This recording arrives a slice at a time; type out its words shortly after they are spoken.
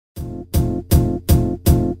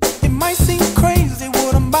might seem crazy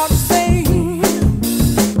what I'm about to say.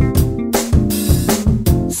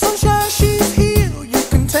 Sunshine, she's here, you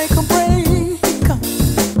can take a break.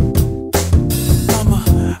 I'm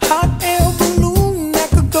a hot air balloon that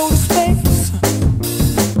could go to space.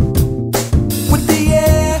 With the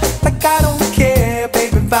air, like I don't care,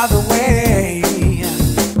 baby, by the way.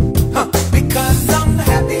 Because I'm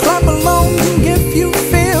happy. Clap along if you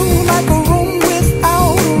feel like a room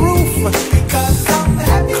without a roof. Because I'm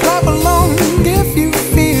happy. Clap along if you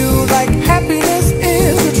feel like happiness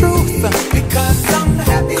is the truth. Because I'm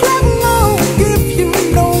happy. Clap along if you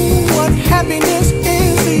know what happiness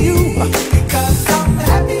is to you. Because I'm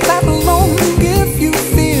happy. Clap along if you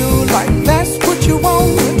feel like that's what you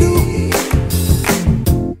want to do.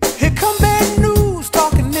 Here come bad news,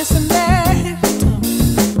 talking this and that.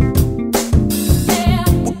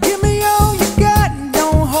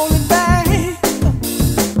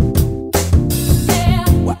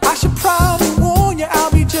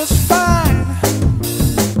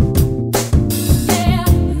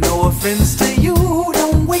 Friends to you,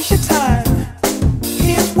 don't waste your time.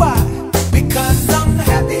 Here's why. Because I'm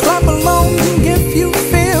happy. Clap along if you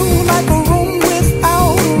feel like a room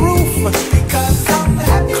without a roof. Because I'm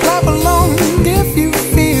happy. Clap along if you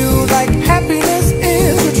feel like happiness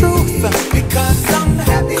is the truth. Because I'm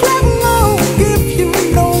happy. Clap along if you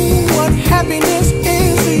know what happiness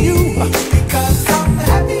is to you. Because I'm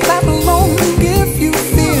happy. Clap along if you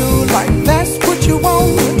feel like that's what you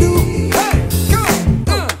want to do.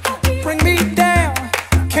 Bring me down,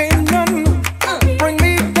 can't none bring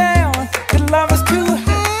me down. Your love is too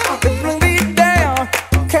high. Bring me down,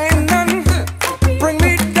 can't none bring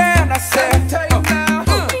me down. I said,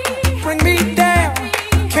 bring me down,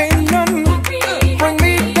 can't none bring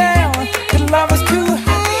me down. Your love is too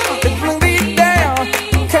high. Bring me down,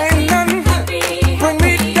 can't none bring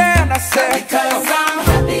me down. I said,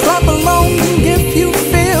 clap along if you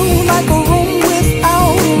feel like a room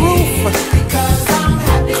without a roof.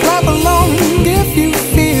 Clap along if you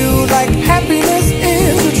feel like happiness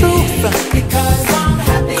is the truth. Because I'm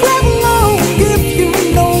happy. Clap along if you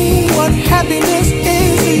know what happiness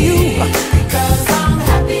is to you. Because I'm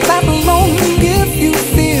happy. Clap along if you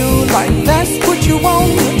feel like that's what you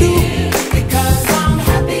want to do. Because I'm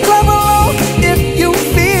happy. Clap along if you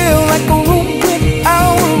feel like a room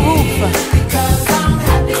without a roof. Because I'm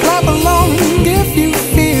happy. Clap along if you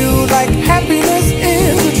feel like happiness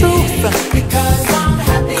is the truth. Because I'm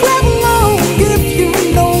happy. Clap along if you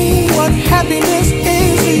know what happiness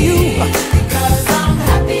is to you. Because I'm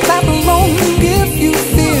happy. Clap along if you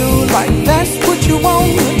feel like that's what you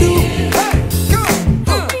want to do.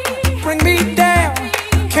 Bring me down,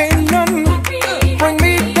 can't none bring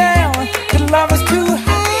me down. Your love is too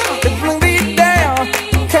high. Bring me down,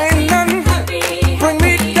 can't none bring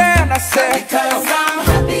me down. I said,